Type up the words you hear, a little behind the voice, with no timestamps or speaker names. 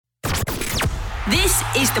This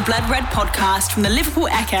is the Blood Red podcast from the Liverpool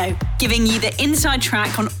Echo, giving you the inside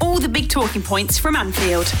track on all the big talking points from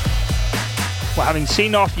Anfield. Well, having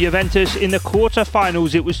seen off Juventus in the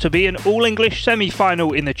quarter-finals, it was to be an all-English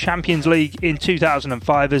semi-final in the Champions League in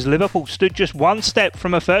 2005 as Liverpool stood just one step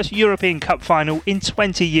from a first European Cup final in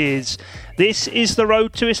 20 years. This is the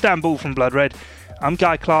road to Istanbul from Blood Red. I'm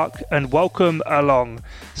Guy Clark and welcome along.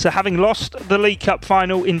 So having lost the League Cup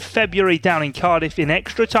final in February down in Cardiff in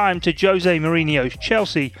extra time to Jose Mourinho's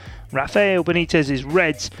Chelsea, Rafael Benitez's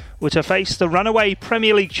Reds were to face the runaway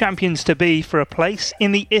Premier League champions-to-be for a place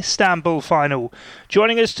in the Istanbul final.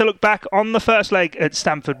 Joining us to look back on the first leg at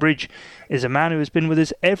Stamford Bridge is a man who has been with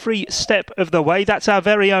us every step of the way. That's our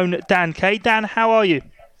very own Dan Kay. Dan, how are you?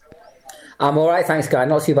 I'm all right, thanks, Guy.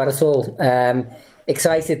 Not too bad at all.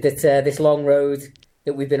 Excited that this long road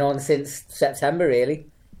that we've been on since September, really,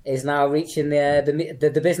 is now reaching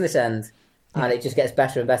the business end. And it just gets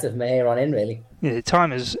better and better from here on in, really. Yeah,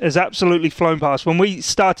 time has absolutely flown past. When we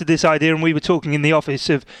started this idea and we were talking in the office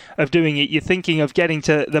of doing it, you're thinking of getting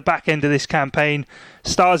to the back end of this campaign,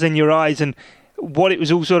 stars in your eyes, and what it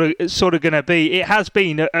was all sort of going to be. It has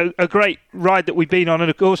been a great ride that we've been on.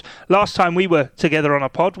 And, of course, last time we were together on a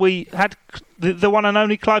pod, we had the one and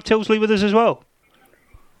only Clive Tilsley with us as well.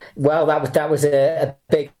 Well, that was a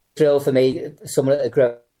big thrill for me. Someone that had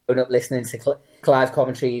grown up listening to Clive's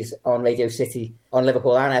commentaries on Radio City, on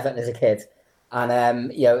Liverpool and Everton as a kid.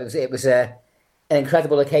 And, it was an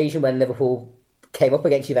incredible occasion when Liverpool came up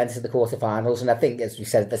against Juventus in the quarterfinals. And I think, as we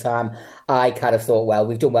said at the time, I kind of thought, well,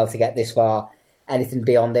 we've done well to get this far. Anything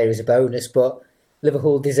beyond there is a bonus. But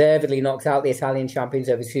Liverpool deservedly knocked out the Italian champions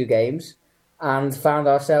over 2 games and found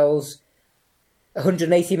ourselves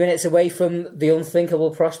 180 minutes away from the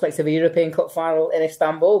unthinkable prospect of a European Cup final in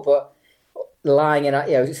Istanbul. But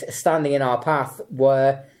standing in our path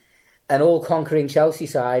were an all-conquering Chelsea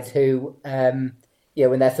side who, in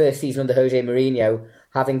their first season under Jose Mourinho,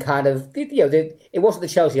 having kind of, it wasn't the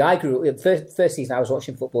Chelsea I grew up with. First season I was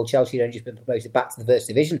watching football, Chelsea had only just been promoted back to the First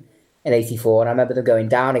Division in 84, and I remember them going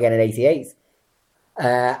down again in 88.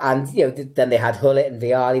 Then they had Hullet and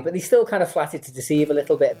Vialli, but they still kind of flattered to deceive a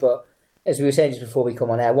little bit. But as we were saying just before we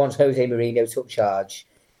come on air, once Jose Mourinho took charge,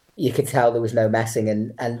 you could tell there was no messing,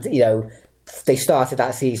 and they started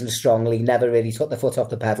that season strongly, never really took the foot off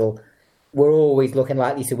the pedal. We're always looking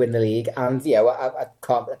likely to win the league. And, I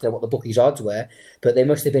don't know what the bookies' odds were, but they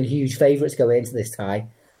must have been huge favourites going into this tie,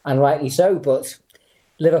 and rightly so. But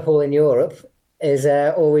Liverpool in Europe is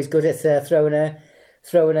always good at throwing a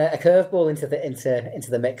curveball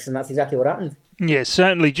into the mix, and that's exactly what happened. Yeah,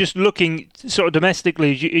 certainly. Just looking sort of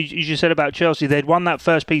domestically, as you said about Chelsea, they'd won that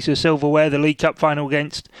first piece of silverware, the League Cup final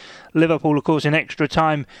against Liverpool, of course, in extra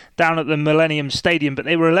time down at the Millennium Stadium. But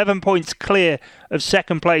they were 11 points clear of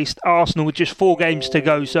second-placed Arsenal with just 4 games to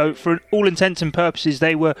go. So for all intents and purposes,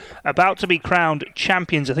 they were about to be crowned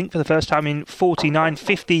champions, I think for the first time in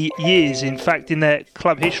 50 years, in fact, in their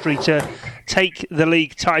club history, to take the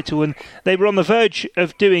league title. And they were on the verge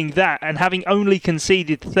of doing that, and having only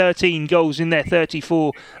conceded 13 goals in their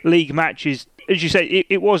 34 league matches. As you say,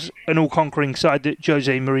 it was an all-conquering side that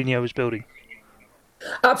Jose Mourinho was building.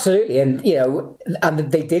 Absolutely, and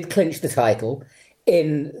they did clinch the title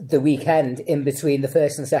in the weekend in between the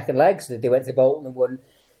first and second legs. They went to Bolton and won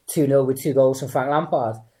 2-0 with 2 goals from Frank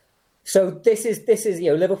Lampard. So this is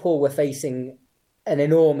Liverpool were facing an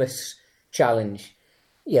enormous challenge,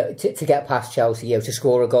 to get past Chelsea, to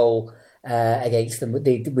score a goal against them.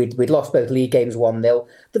 We'd lost both league games 1-0.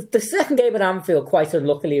 The second game at Anfield, quite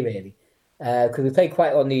unluckily, really, because we played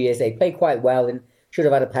quite on New Year's Day, played quite well and should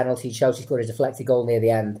have had a penalty. Chelsea scored a deflected goal near the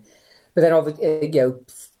end. But then,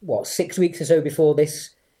 6 weeks or so before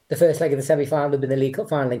this, the first leg of the semi-final had been the League Cup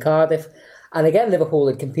final in Cardiff. And again, Liverpool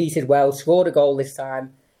had competed well, scored a goal this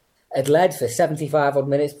time, had led for 75 odd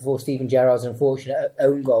minutes before Steven Gerrard's unfortunate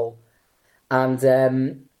own goal. And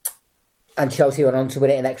Chelsea went on to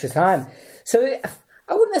win it in extra time. So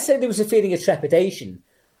I wouldn't necessarily there was a feeling of trepidation.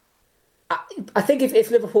 I think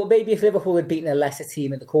if Liverpool had beaten a lesser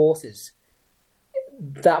team in the quarters,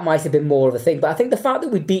 that might have been more of a thing. But I think the fact that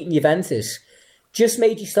we'd beaten Juventus just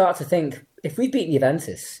made you start to think, if we'd beaten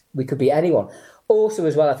Juventus, we could beat anyone. Also,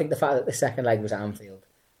 as well, I think the fact that the second leg was at Anfield.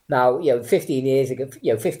 Now, 15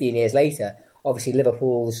 years later, obviously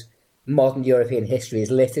Liverpool's modern European history is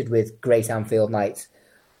littered with great Anfield nights.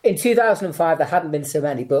 In 2005, there hadn't been so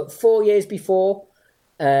many, but 4 years before,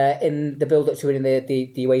 in the build-up to winning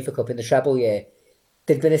the UEFA Cup in the treble year,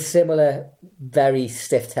 there'd been a similar, very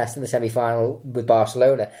stiff test in the semi-final with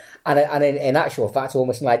Barcelona. And in actual fact,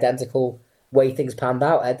 almost an identical way things panned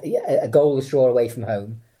out. A goalless draw away from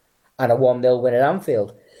home and a 1-0 win at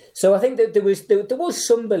Anfield. So I think that there was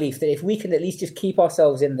some belief that if we can at least just keep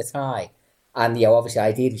ourselves in the tie, and obviously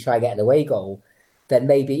ideally try and get an away goal, then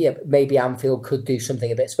maybe Anfield could do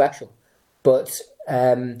something a bit special. But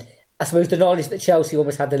I suppose the knowledge that Chelsea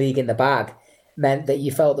almost had the league in the bag meant that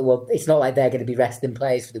you felt that it's not like they're going to be resting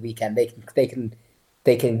players for the weekend. They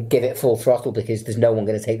can give it full throttle because there's no one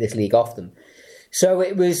going to take this league off them. So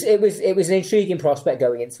it was an intriguing prospect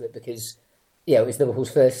going into it because it's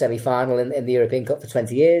Liverpool's first semi-final in the European Cup for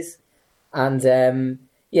 20 years, and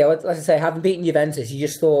as I say, having beaten Juventus, you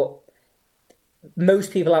just thought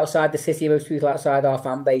most people outside the city, most people outside our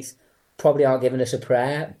fan base probably aren't giving us a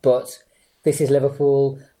prayer, but this is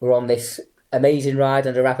Liverpool. We're on this amazing ride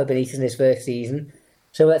under Rafa Benitez in his first season,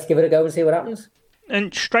 so let's give it a go and see what happens.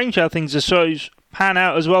 And strange how things are so pan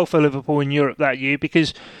out as well for Liverpool in Europe that year,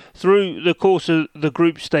 because through the course of the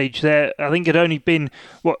group stage there, I think it had only been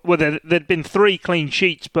there'd been 3 clean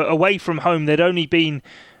sheets, but away from home there'd only been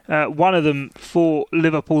one of them for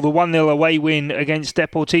Liverpool, the 1-0 away win against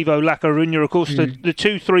Deportivo La Coruña, of course, the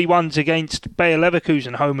 2-3-1s against Bayer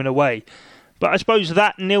Leverkusen home and away. But I suppose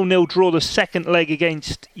that 0-0 draw, the second leg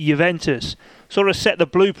against Juventus, sort of set the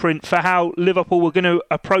blueprint for how Liverpool were going to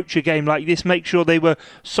approach a game like this, make sure they were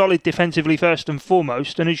solid defensively first and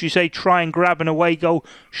foremost, and as you say, try and grab an away goal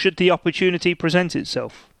should the opportunity present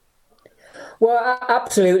itself. Well,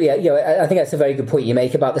 absolutely. I think that's a very good point you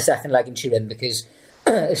make about the second leg in Turin, because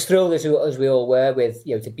as thrilled as we all were with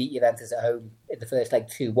to beat Juventus at home in the first leg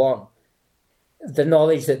 2-1, the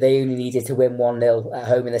knowledge that they only needed to win 1-0 at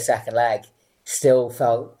home in the second leg still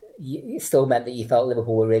meant that you felt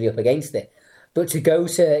Liverpool were really up against it. But to go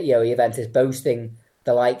to Juventus boasting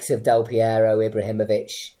the likes of Del Piero,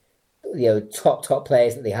 Ibrahimovic, top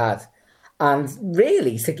players that they had, and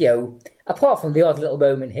really to apart from the odd little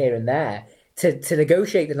moment here and there, to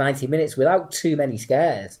negotiate the 90 minutes without too many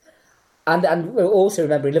scares. And also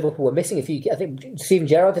remembering Liverpool were missing a few. I think Steven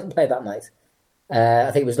Gerrard didn't play that night.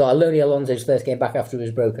 I think it was Lonnie Alonso's first game back after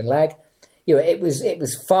his broken leg. It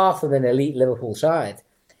was far from an elite Liverpool side.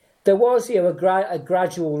 There was a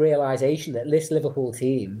gradual realisation that this Liverpool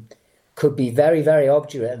team could be very, very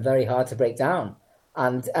obdurate and very hard to break down.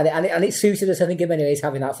 And it suited us, I think, in many ways,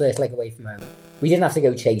 having that first leg away from home. We didn't have to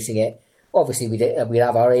go chasing it. Obviously, we'd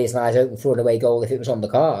have our ears and eyes open for an away goal if it was on the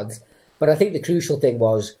cards. But I think the crucial thing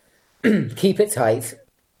was keep it tight,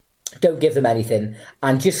 don't give them anything,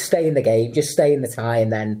 and just stay in the game, just stay in the tie,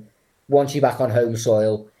 and then once you're back on home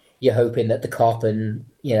soil, you're hoping that the Kop and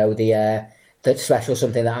that special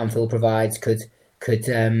something that Anfield provides could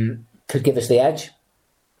give us the edge.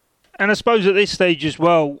 And I suppose at this stage as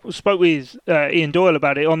well, I spoke with Ian Doyle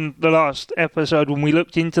about it on the last episode when we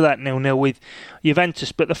looked into that 0-0 with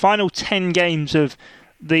Juventus, but the final 10 games of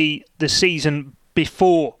the season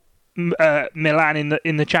before Milan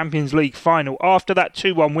in the Champions League final, after that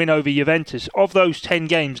 2-1 win over Juventus, of those 10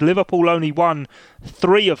 games, Liverpool only won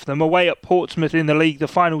 3 of them, away at Portsmouth in the league the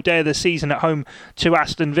final day of the season, at home to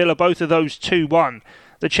Aston Villa, both of those 2-1.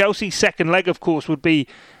 The Chelsea second leg, of course, would be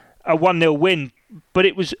a 1-0 win, but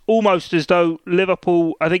it was almost as though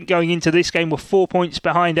Liverpool, I think going into this game, were 4 points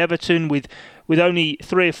behind Everton with only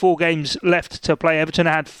 3 or 4 games left to play. Everton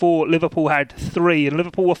had 4, Liverpool had 3, and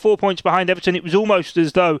Liverpool were 4 points behind Everton. It was almost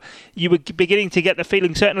as though you were beginning to get the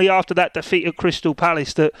feeling, certainly after that defeat at Crystal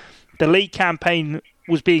Palace, that the league campaign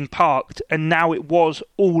was being parked and now it was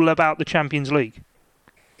all about the Champions League.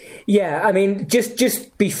 Yeah, I mean,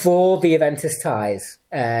 just before the Juventus ties,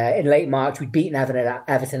 in late March, we'd beaten Everton at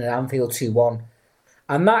Anfield 2-1.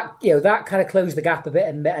 And that kind of closed the gap a bit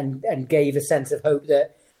and gave a sense of hope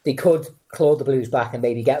that they could claw the Blues back and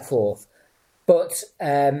maybe get 4th. But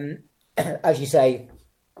as you say,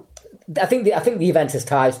 I think the Juventus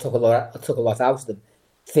ties took a lot out of them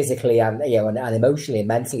physically and and emotionally and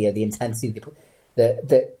mentally, the intensity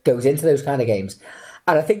that goes into those kind of games.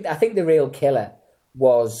 And I think the real killer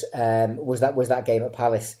was that game at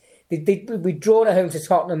Palace. We'd drawn at home to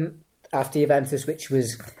Tottenham after Juventus, which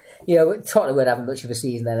was, Tottenham weren't having much of a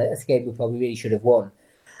season then. It's a game we probably really should have won.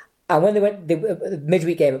 And when they went the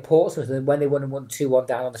midweek game at Portsmouth, and when they won 2-1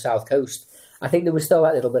 down on the south coast, I think there was still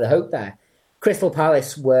that little bit of hope there. Crystal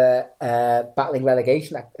Palace were battling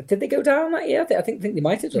relegation. Did they go down that year? I think they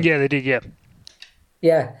might have done. Yeah, they did. Yeah.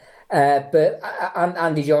 Yeah, but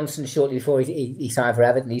Andy Johnson, shortly before he signed for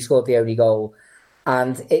Everton, he scored the only goal,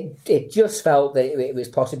 and it just felt that it was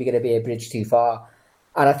possibly going to be a bridge too far.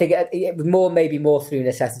 And I think it was maybe more through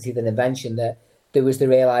necessity than invention that there was the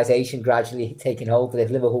realisation gradually taking hold that if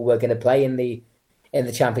Liverpool were going to play in the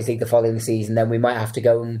Champions League the following season, then we might have to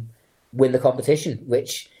go and win the competition,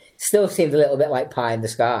 which still seemed a little bit like pie in the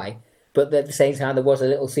sky. But at the same time, there was a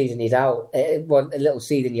little seed in your doubt, a little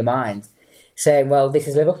seed in your mind, saying, "Well, this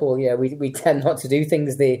is Liverpool. We tend not to do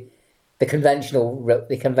things the conventional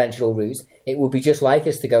route. It would be just like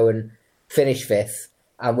us to go and finish fifth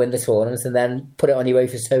and win the tournament, and then put it on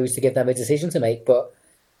UEFA's toes to give them a decision to make." But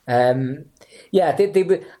I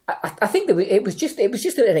think it was just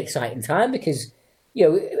an exciting time because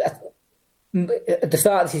at the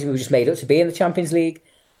start of the season we were just made up to be in the Champions League,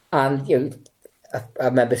 and I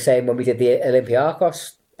remember saying when we did the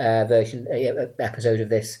Olympiacos episode of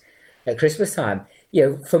this at Christmas time,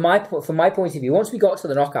 from my point of view, once we got to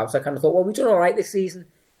the knockouts, I kind of thought, well, we've done all right this season.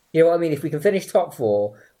 You know what I mean? If we can finish top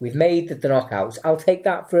four, we've made the knockouts. I'll take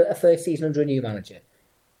that for a first season under a new manager.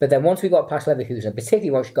 But then once we got past Leverkusen, particularly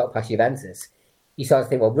once you got past Juventus, you start to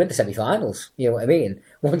think, well, we're in the semi-finals. You know what I mean?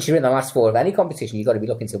 Once you're in the last four of any competition, you've got to be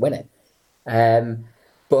looking to win it.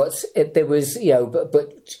 But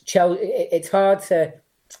Chelsea, it's hard to,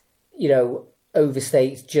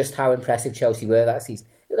 overstate just how impressive Chelsea were that season.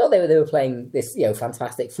 They were playing this,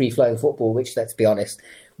 fantastic free-flowing football, which, let's be honest,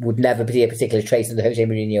 would never be a particular trait under Jose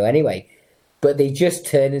Mourinho anyway. But they just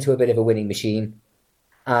turned into a bit of a winning machine.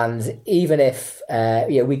 And even if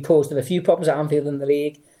we caused them a few problems at Anfield in the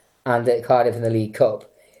league and at Cardiff in the League Cup,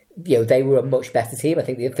 they were a much better team. I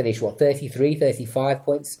think they finished 33, 35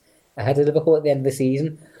 points ahead of Liverpool at the end of the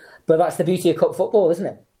season. But that's the beauty of cup football, isn't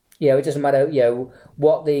it? It doesn't matter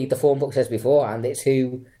what the form book says beforehand. It's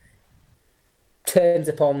who turns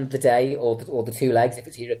upon the day or the two legs if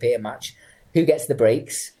it's a European match, who gets the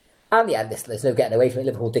breaks. And there's no getting away from it.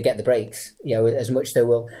 Liverpool did get the breaks, as much they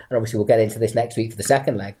will. And obviously we'll get into this next week for the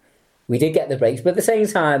second leg. We did get the breaks, but at the same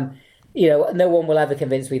time, no one will ever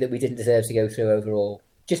convince me that we didn't deserve to go through overall,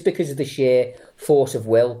 just because of the sheer force of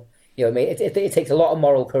will. It takes a lot of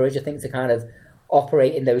moral courage, I think, to kind of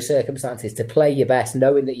operate in those circumstances, to play your best,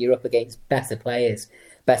 knowing that you're up against better players,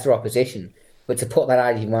 better opposition, but to put that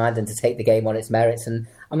out of your mind and to take the game on its merits. And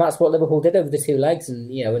that's what Liverpool did over the two legs, and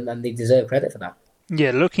they deserve credit for that.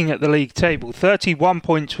 Yeah, looking at the league table, 31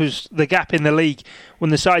 points was the gap in the league when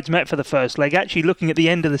the sides met for the first leg. Actually, looking at the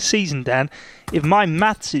end of the season, Dan, if my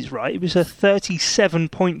maths is right, it was a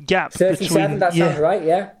 37-point gap. 37, that sounds right,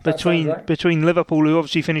 yeah. Between Liverpool, who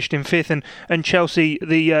obviously finished in fifth, and Chelsea,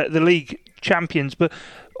 the league champions. But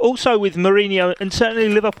also with Mourinho and certainly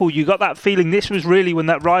Liverpool, you got that feeling this was really when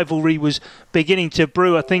that rivalry was beginning to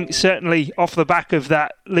brew. I think certainly off the back of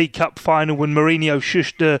that League Cup final when Mourinho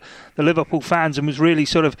shushed the Liverpool fans and was really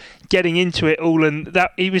sort of getting into it all, and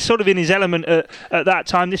that he was sort of in his element at that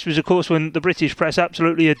time. This was, of course, when the British press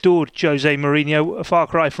absolutely adored Jose Mourinho, a far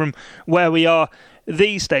cry from where we are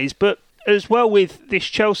these days. But as well with this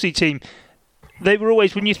Chelsea team, they were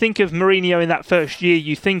always, when you think of Mourinho in that first year,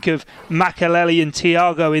 you think of Makelele and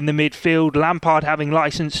Thiago in the midfield, Lampard having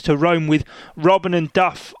licence to roam with Robben and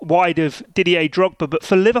Duff wide of Didier Drogba. But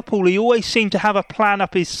for Liverpool, he always seemed to have a plan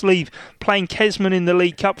up his sleeve, playing Kezman in the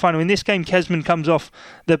League Cup final. In this game, Kezman comes off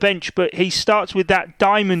the bench, but he starts with that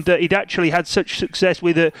diamond that he'd actually had such success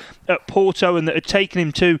with at Porto and that had taken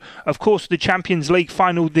him to, of course, the Champions League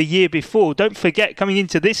final the year before. Don't forget, coming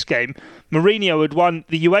into this game, Mourinho had won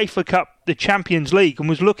the UEFA Cup, the Champions League, and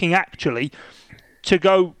was looking actually to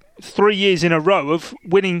go 3 years in a row of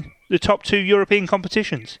winning the top two European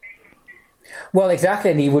competitions. Well,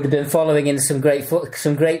 exactly, and he would have been following in some great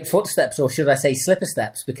footsteps, or should I say slipper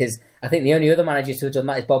steps, because I think the only other manager to have done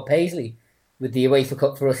that is Bob Paisley, with the UEFA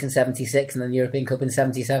Cup for us in '76 and then the European Cup in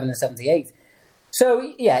 '77 and '78.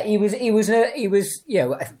 So yeah, he was the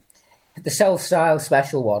self-styled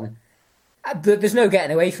special one. But there's no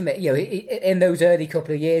getting away from it. In those early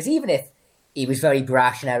couple of years, even if he was very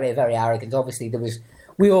brash and very arrogant, obviously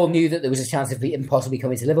we all knew that there was a chance of him possibly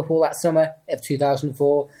coming to Liverpool that summer of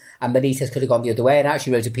 2004, and Benitez could have gone the other way. And I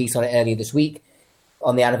actually wrote a piece on it earlier this week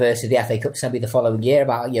on the anniversary of the FA Cup semi the following year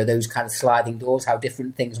about those kind of sliding doors, how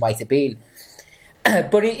different things might have been.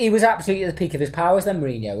 But he was absolutely at the peak of his powers then,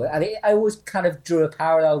 Mourinho, and I always kind of drew a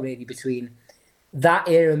parallel really between that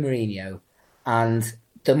era Mourinho and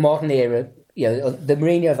the modern era, the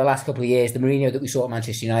Mourinho of the last couple of years, the Mourinho that we saw at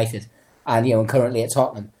Manchester United, and currently at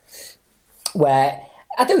Tottenham, where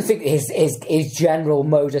I don't think his general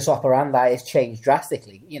modus operandi has changed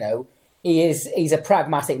drastically. He's a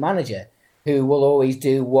pragmatic manager who will always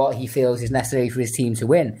do what he feels is necessary for his team to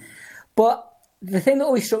win. But the thing that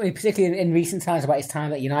always struck me, particularly in recent times about his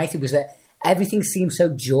time at United, was that everything seemed so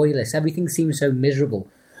joyless, everything seemed so miserable.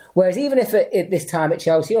 Whereas even if at this time at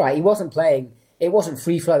Chelsea, right, he wasn't playing. It wasn't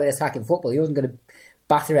free-flowing attacking football. He wasn't going to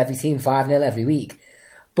batter every team 5-0 every week.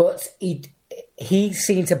 But he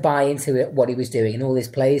seemed to buy into it, what he was doing, and all his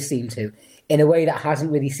players seemed to, in a way that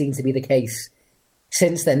hasn't really seemed to be the case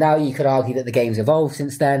since then. Now you could argue that the game's evolved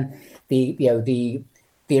since then. The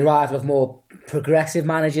the arrival of more progressive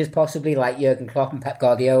managers, possibly like Jurgen Klopp and Pep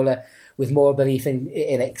Guardiola, with more belief in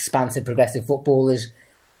expansive, progressive footballers,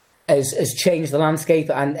 has changed the landscape.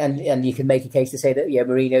 And you can make a case to say that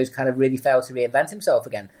Mourinho's kind of really failed to reinvent himself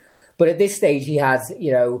again. But at this stage, he has,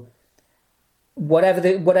 whatever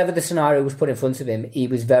the scenario was put in front of him, he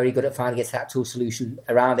was very good at finding a tactical solution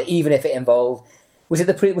around it, even if it involved. Was it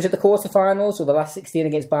the quarterfinals or the last 16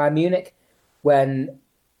 against Bayern Munich when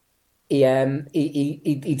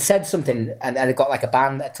he'd said something and it got like a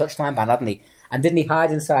touchline ban, hadn't he? And didn't he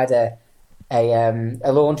hide inside a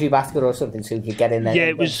laundry basket or something so he could get in there? Yeah,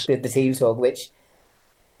 it was the team talk, which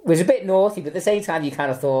was a bit naughty, but at the same time you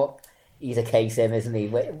kind of thought he's a case him, isn't he?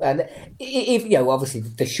 And if obviously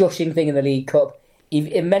the shushing thing in the League Cup,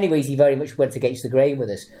 in many ways he very much went against the grain with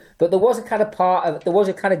us. But there was a kind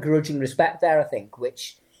of grudging respect there, I think,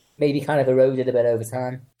 which maybe kind of eroded a bit over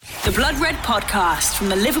time. The Blood Red Podcast from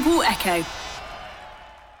the Liverpool Echo.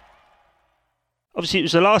 Obviously, it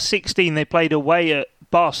was the last 16 they played away at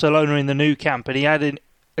Barcelona in the Nou Camp, and he had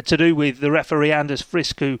to do with the referee Anders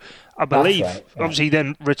Frisk, who I believe obviously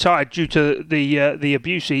then retired due to the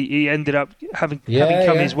abuse he ended up having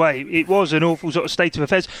come his way. It was an awful sort of state of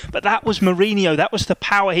affairs, but that was Mourinho. That was the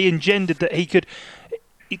power he engendered, that he could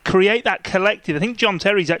create that collective. I think John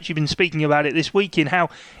Terry's actually been speaking about it this week in how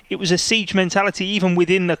it was a siege mentality even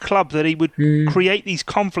within the club, that he would create these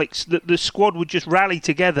conflicts, that the squad would just rally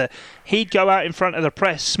together. He'd go out in front of the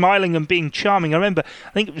press smiling and being charming. I remember,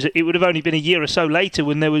 I think it would have only been a year or so later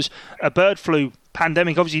when there was a bird flu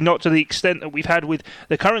pandemic, obviously not to the extent that we've had with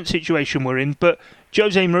the current situation we're in, but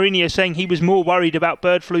Jose Mourinho saying he was more worried about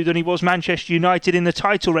bird flu than he was Manchester United in the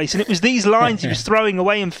title race. And it was these lines he was throwing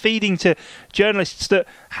away and feeding to journalists that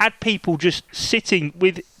had people just sitting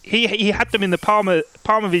with... He had them in the palm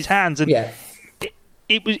of his hands. And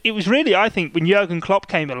it was really, I think, when Jurgen Klopp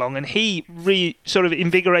came along and he sort of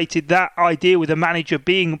invigorated that idea with a manager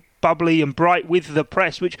being bubbly and bright with the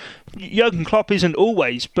press, which Jurgen Klopp isn't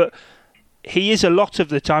always, but he is a lot of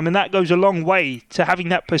the time, and that goes a long way to having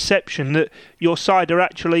that perception that your side are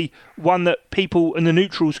actually one that people and the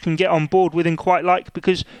neutrals can get on board with and quite like,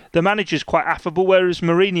 because the manager's quite affable, whereas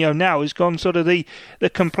Mourinho now has gone sort of the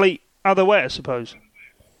complete other way, I suppose.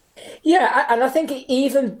 Yeah, and I think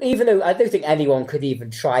even though I don't think anyone could even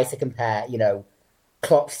try to compare,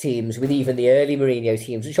 Klopp's teams with even the early Mourinho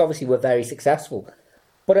teams, which obviously were very successful.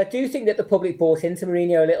 But I do think that the public bought into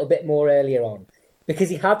Mourinho a little bit more earlier on, because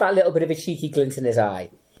he had that little bit of a cheeky glint in his eye.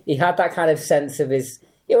 He had that kind of sense of his,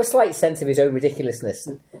 a slight sense of his own ridiculousness.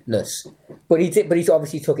 But he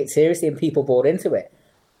obviously took it seriously, and people bought into it.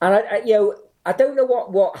 And I don't know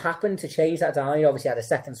what happened to change that down. He obviously had a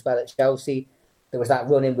second spell at Chelsea. There was that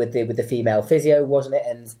run-in with the female physio, wasn't it?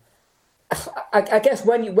 And I guess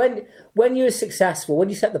when you're successful, when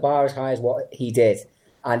you set the bar as high as what he did,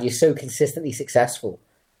 and you're so consistently successful,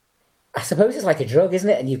 I suppose it's like a drug, isn't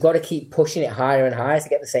it? And you've got to keep pushing it higher and higher to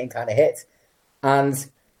get the same kind of hit. And,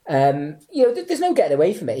 there's no getting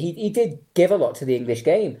away from it. He did give a lot to the English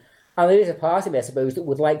game. And there is a part of me, I suppose, that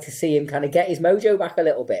would like to see him kind of get his mojo back a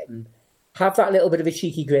little bit and have that little bit of a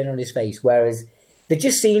cheeky grin on his face. Whereas there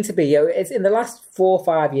just seemed to be, it's in the last 4 or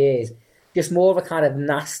 5 years, just more of a kind of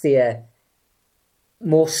nastier,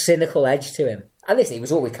 more cynical edge to him. And listen, he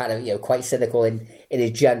was always kind of, quite cynical in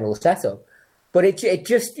his general setup. But it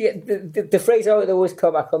just, the phrase I always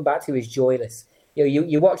come back to is joyless.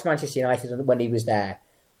 You watch Manchester United when he was there,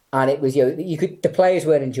 and it was, the players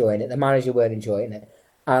weren't enjoying it, the manager weren't enjoying it.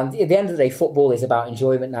 And at the end of the day, football is about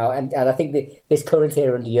enjoyment now. And I think this current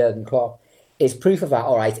era under Jurgen Klopp is proof of that.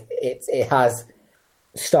 All right, it has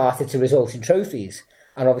started to result in trophies,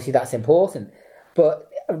 and obviously that's important. But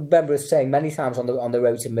I remember us saying many times on the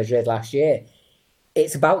road to Madrid last year,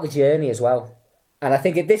 it's about the journey as well. And I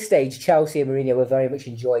think at this stage, Chelsea and Mourinho were very much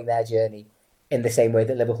enjoying their journey in the same way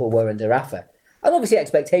that Liverpool were under Rafa. And obviously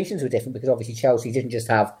expectations were different, because obviously Chelsea didn't just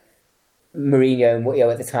have Mourinho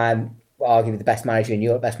and at the time arguably the best manager in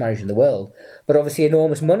Europe, best manager in the world, but obviously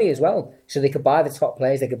enormous money as well. So they could buy the top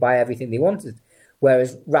players, they could buy everything they wanted.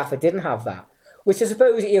 Whereas Rafa didn't have that. Which I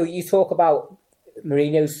suppose, you talk about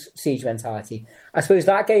Mourinho's siege mentality. I suppose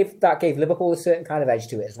that gave Liverpool a certain kind of edge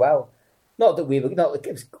to it as well. Not that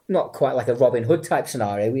it was not quite like a Robin Hood type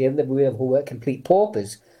scenario. We were complete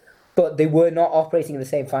paupers, but they were not operating in the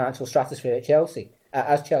same financial stratosphere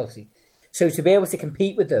as Chelsea. So to be able to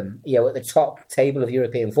compete with them, at the top table of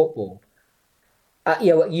European football,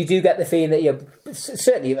 you do get the feeling that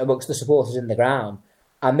certainly amongst the supporters in the ground,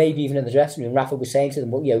 and maybe even in the dressing room, Rafa was saying to them,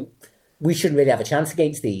 well, we shouldn't really have a chance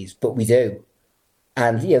against these, but we do.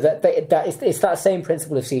 And it's that same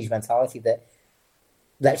principle of siege mentality that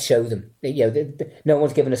let's show them. No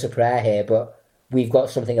one's given us a prayer here, but we've got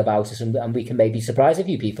something about us and we can maybe surprise a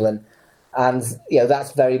few people. And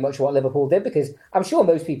that's very much what Liverpool did, because I'm sure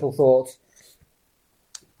most people thought,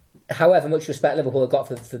 however much respect Liverpool had got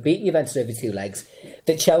for beating Juventus over 2 legs,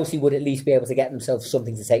 that Chelsea would at least be able to get themselves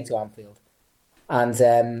something to take to Anfield.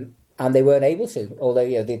 And they weren't able to, although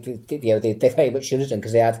they very much should have done,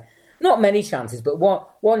 because they had not many chances, but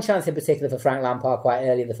one chance in particular for Frank Lampard quite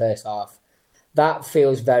early in the first half. That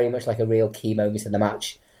feels very much like a real key moment in the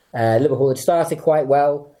match. Liverpool had started quite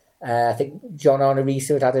well. I think John Arne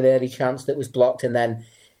Riise had an early chance that was blocked, and then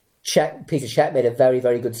Peter Cech made a very,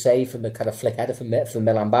 very good save from a kind of flick header from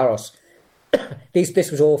Milan Baros. This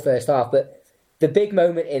was all first half, but the big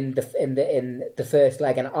moment in the first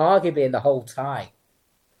leg, and arguably in the whole tie,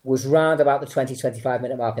 was round about the 20-25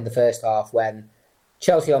 minute mark in the first half, when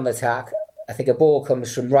Chelsea on the attack, I think a ball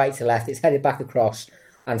comes from right to left, it's headed back across,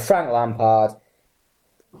 and Frank Lampard,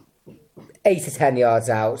 8 to 10 yards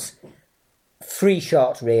out, free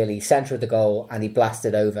shot really, centre of the goal, and he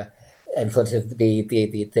blasted over in front of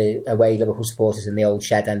the away Liverpool supporters in the old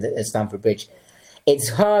shed end at Stamford Bridge. It's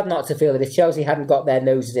hard not to feel that if Chelsea hadn't got their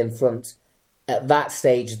noses in front at that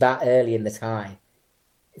stage, that early in the tie,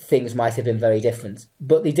 things might have been very different.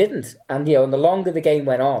 But they didn't. And, and the longer the game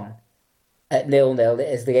went on, at 0-0,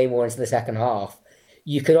 as the game wore into the second half,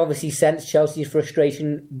 you could obviously sense Chelsea's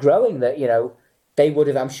frustration growing, that, they would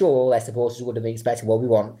have, I'm sure all their supporters would have been expecting, well, we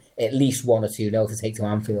want at least 1 or 2-0 to take to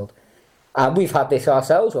Anfield. And we've had this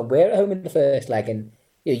ourselves when we're at home in the first leg, and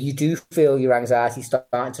you do feel your anxiety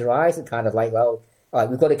starting to rise, and kind of like, well, all right,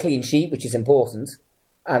 we've got a clean sheet, which is important.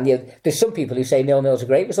 And there's some people who say 0-0 is a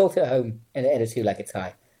great result at home in a 2-legged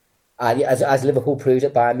tie, as Liverpool proved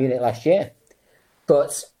at Bayern Munich last year.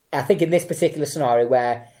 But I think in this particular scenario,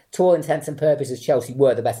 where to all intents and purposes Chelsea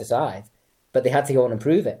were the better side, but they had to go on and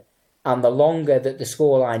prove it. And the longer that the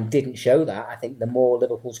scoreline didn't show that, I think the more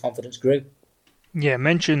Liverpool's confidence grew. Yeah,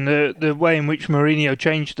 mention the way in which Mourinho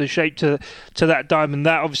changed the shape to that diamond.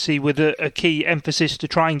 That obviously with a key emphasis to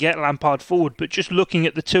try and get Lampard forward. But just looking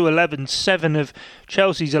at the 2-11, 7 of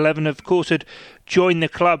Chelsea's 11, of course, had joined the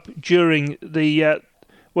club during the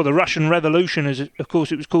Russian Revolution, as of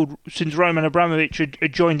course it was called, since Roman Abramovich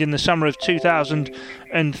had joined in the summer of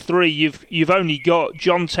 2003. You've only got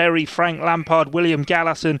John Terry, Frank Lampard, William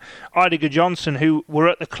Gallas and Idiger Johnson, who were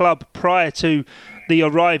at the club prior to the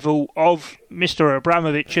arrival of Mr.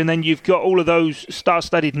 Abramovich, and then you've got all of those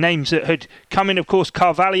star-studded names that had come in. Of course,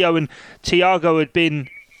 Carvalho and Thiago had been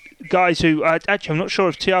guys who, actually I'm not sure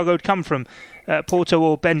if Thiago had come from Porto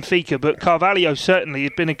or Benfica, but Carvalho certainly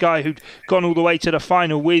had been a guy who'd gone all the way to the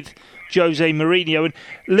final with Jose Mourinho. And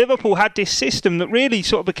Liverpool had this system that really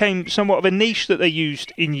sort of became somewhat of a niche that they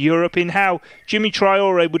used in Europe, in how Djimi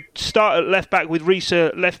Traore would start at left-back with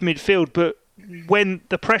Riise left midfield, but when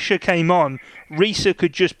the pressure came on, Riise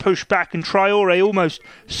could just push back, and Traore almost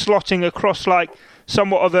slotting across like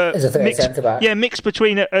somewhat of a mix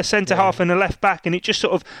between a centre-half and a left-back, and it just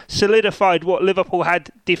sort of solidified what Liverpool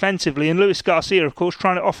had defensively. And Luis Garcia, of course,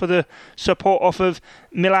 trying to offer the support off of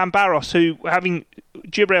Milan Baros, who, having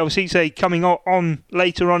Djibril Cissé coming on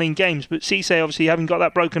later on in games, but Cissé obviously having got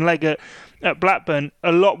that broken leg at Blackburn,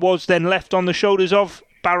 a lot was then left on the shoulders of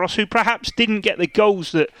Baros, who perhaps didn't get the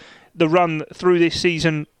goals that the run through this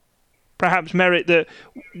season perhaps merit that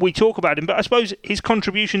we talk about him. But I suppose his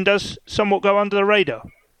contribution does somewhat go under the radar.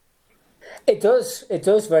 It does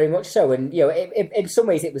very much so. And, in some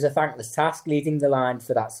ways it was a thankless task leading the line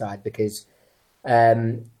for that side, because,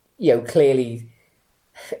 clearly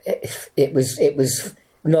it was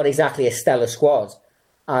not exactly a stellar squad.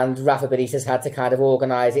 And Rafa Benitez had to kind of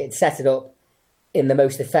organise it and set it up in the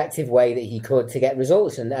most effective way that he could to get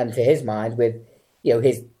results. And to his mind, with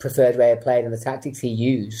his preferred way of playing and the tactics he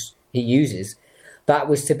uses, that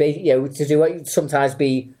was to be, to do what sometimes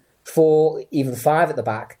be 4, even 5 at the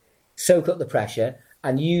back, soak up the pressure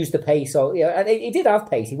and use the pace. And he did have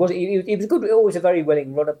pace. He was good, always a very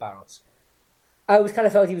willing runner, Barros. I always kind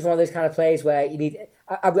of felt he was one of those kind of players where you need.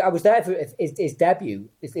 I was there for his debut.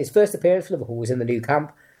 His first appearance for Liverpool was in the Nou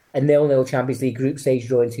Camp, a 0-0 Champions League group stage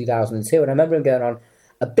draw in 2002, and I remember him going on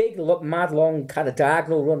a big, mad, long kind of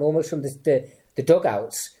diagonal run, almost from the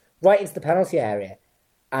dugouts right into the penalty area,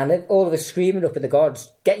 and then all of us screaming up at the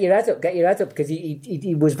gods, get your head up, because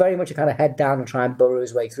he was very much a kind of head down and try and burrow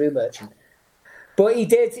his way through Merchant. But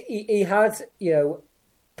he had,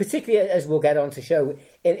 particularly as we'll get on to show,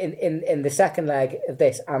 in the second leg of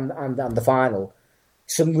this and the final,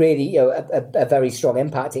 some really, a very strong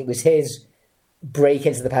impact. It was his break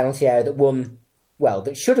into the penalty area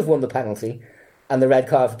that should have won the penalty and the red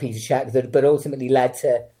card for Peter Cech, but ultimately led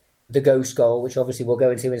to the ghost goal, which obviously we'll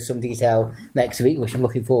go into in some detail next week, which I'm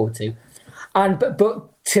looking forward to. But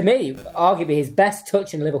to me, arguably his best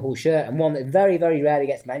touch in a Liverpool shirt, and one that very, very rarely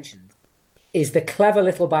gets mentioned, is the clever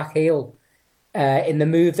little back heel in the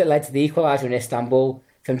move that led to the equaliser in Istanbul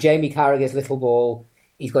from Jamie Carragher's little ball.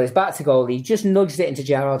 He's got his back to goal. He just nudged it into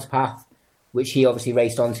Gerrard's path, which he obviously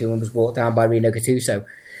raced onto and was walked down by Rino Gattuso.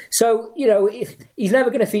 So, he's never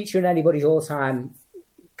going to feature in anybody's all-time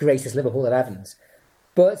greatest Liverpool 11s.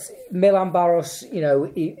 But Milan Baros,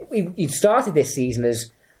 he started this season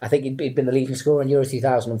as, I think he'd been the leading scorer in Euro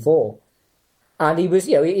 2004. And he was,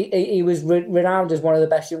 he was renowned as one of the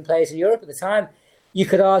best young players in Europe at the time. You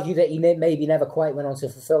could argue that he maybe never quite went on to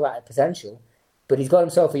fulfil that potential. But he's got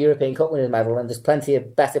himself a European Cup winner's medal, and there's plenty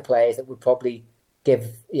of better players that would probably give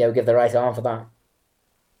the right arm for that.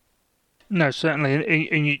 No, certainly,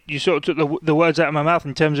 and you sort of took the words out of my mouth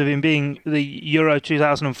in terms of him being the Euro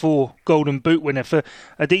 2004 Golden Boot winner for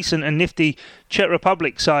a decent and nifty Czech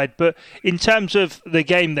Republic side. But in terms of the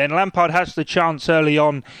game then, Lampard has the chance early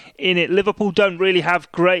on in it. Liverpool don't really have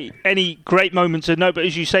any great moments of note, but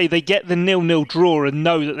as you say, they get the 0-0 draw and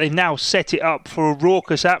know that they've now set it up for a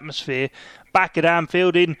raucous atmosphere back at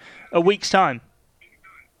Anfield in a week's time.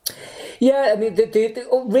 Yeah, I mean, the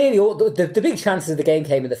big chances of the game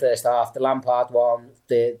came in the first half. The Lampard one,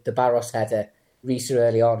 the Barros header, Risa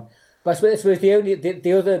early on. But I suppose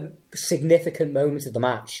the other significant moment of the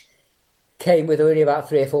match came with only about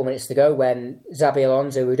 3 or 4 minutes to go when Xabi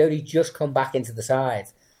Alonso, who'd only just come back into the side,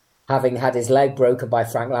 having had his leg broken by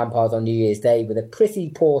Frank Lampard on New Year's Day with a pretty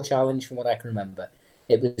poor challenge from what I can remember.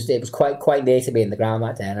 It was quite near to me in the ground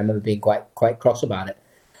that day, and I remember being quite cross about it.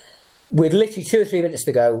 With literally 2 or 3 minutes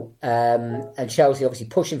to go, and Chelsea obviously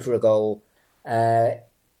pushing for a goal,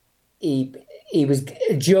 he was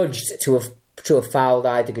judged to have fouled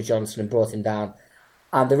Eidur Gudjohnsen and brought him down,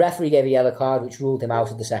 and the referee gave a yellow card which ruled him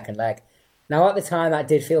out of the second leg. Now at the time that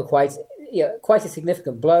did feel quite a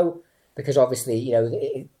significant blow, because obviously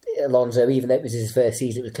Alonso, even though it was his first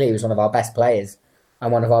season, it was clear he was one of our best players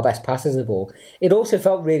and one of our best passers of the ball. It also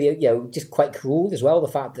felt really just quite cruel as well, the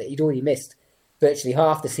fact that he'd already missed virtually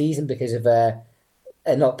half the season because of a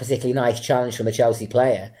not particularly nice challenge from a Chelsea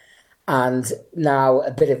player. And now a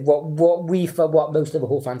bit of what most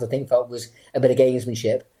Liverpool fans I think felt was a bit of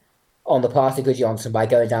gamesmanship on the part of Gudjohnsen by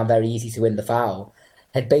going down very easy to win the foul,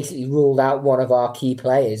 had basically ruled out one of our key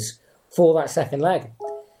players for that second leg.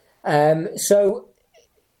 So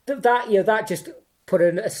that just put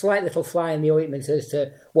a slight little fly in the ointment as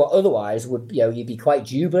to what otherwise would you'd be quite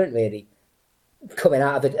jubilant really, coming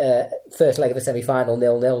out of the first leg of a semi-final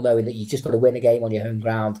 0-0, knowing that you just got to win a game on your home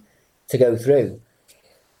ground to go through.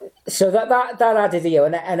 So that added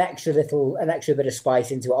an extra bit of spice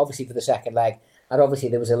into it, obviously for the second leg, and obviously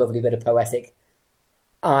there was a lovely bit of poetic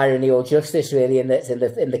irony or justice really in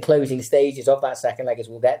the closing stages of that second leg, as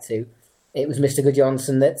we'll get to. It was Mr.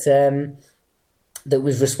 Gudjohnsen that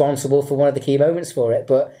was responsible for one of the key moments for it.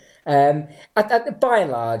 But by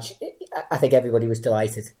and large, I think everybody was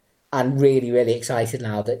delighted and really, really excited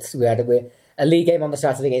now that we had a league game on the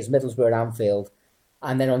Saturday against Middlesbrough at Anfield.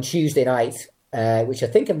 And then on Tuesday night, which I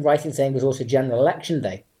think I'm right in saying was also General Election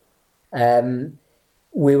Day,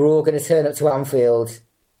 we were all going to turn up to Anfield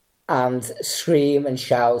and scream and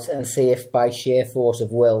shout and see if by sheer force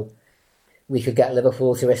of will we could get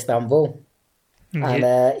Liverpool to Istanbul. Yeah.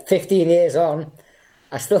 And 15 years on,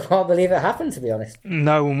 I still can't believe it happened, to be honest.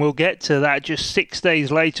 No, and we'll get to that. Just 6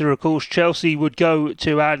 days later, of course, Chelsea would go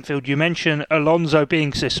to Anfield. You mentioned Alonso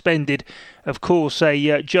being suspended. Of course,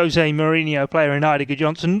 a Jose Mourinho player in Eidur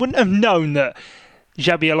Gudjohnsen wouldn't have known that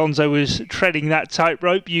Xabi Alonso was treading that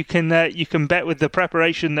tightrope. You can bet with the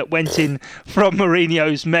preparation that went in from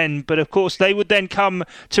Mourinho's men. But of course, they would then come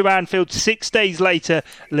to Anfield 6 days later.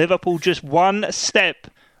 Liverpool just one step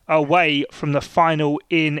away from the final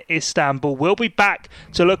in Istanbul. We'll be back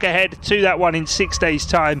to look ahead to that one in 6 days'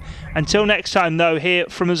 time. Until next time, though, here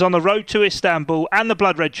from us on the road to Istanbul and the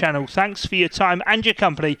Blood Red channel, thanks for your time and your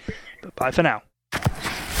company. But bye for now.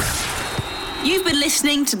 You've been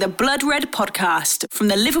listening to the Blood Red podcast from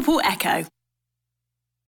the Liverpool Echo.